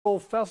Mural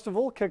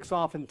Festival kicks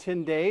off in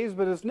 10 days,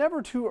 but it's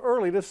never too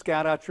early to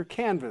scout out your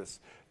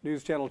canvas.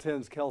 News Channel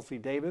 10's Kelsey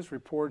Davis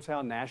reports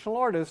how national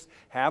artists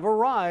have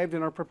arrived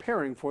and are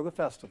preparing for the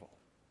festival.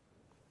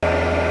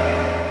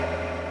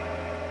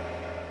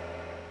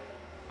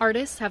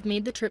 Artists have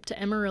made the trip to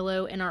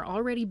Amarillo and are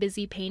already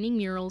busy painting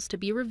murals to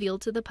be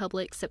revealed to the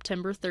public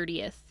September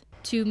 30th.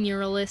 Two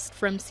muralists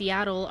from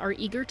Seattle are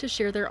eager to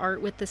share their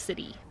art with the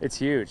city. It's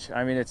huge.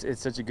 I mean, it's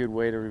such a good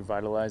way to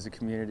revitalize the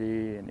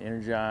community and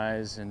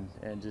energize and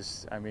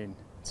just, I mean,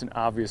 it's an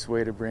obvious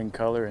way to bring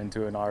color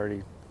into an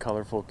already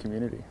colorful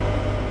community.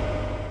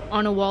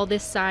 On a wall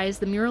this size,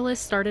 the muralists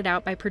started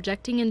out by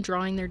projecting and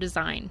drawing their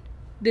design.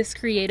 This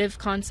creative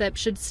concept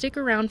should stick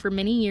around for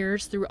many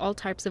years through all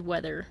types of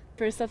weather.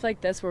 For stuff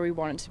like this where we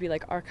want it to be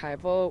like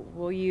archival,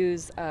 we'll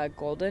use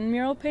golden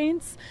mural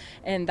paints,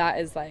 and that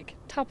is like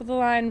top of the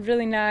line,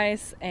 really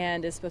nice,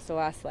 and is supposed to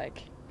last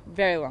like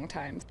very long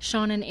time.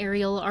 Sean and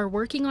Ariel are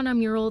working on a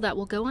mural that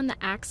will go on the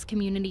Axe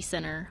Community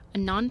Center, a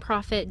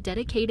nonprofit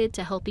dedicated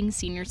to helping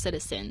senior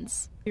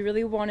citizens. We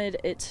really wanted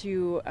it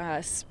to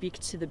speak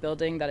to the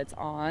building that it's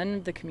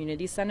on, the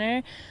community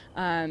center.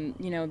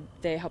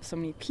 They help so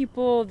many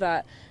people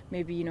that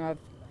maybe,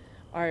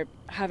 are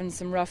having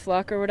some rough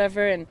luck or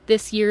whatever. And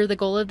this year, the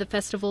goal of the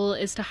festival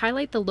is to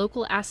highlight the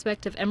local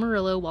aspect of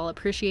Amarillo while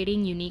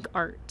appreciating unique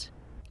art.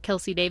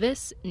 Kelsey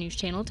Davis, News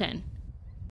Channel 10.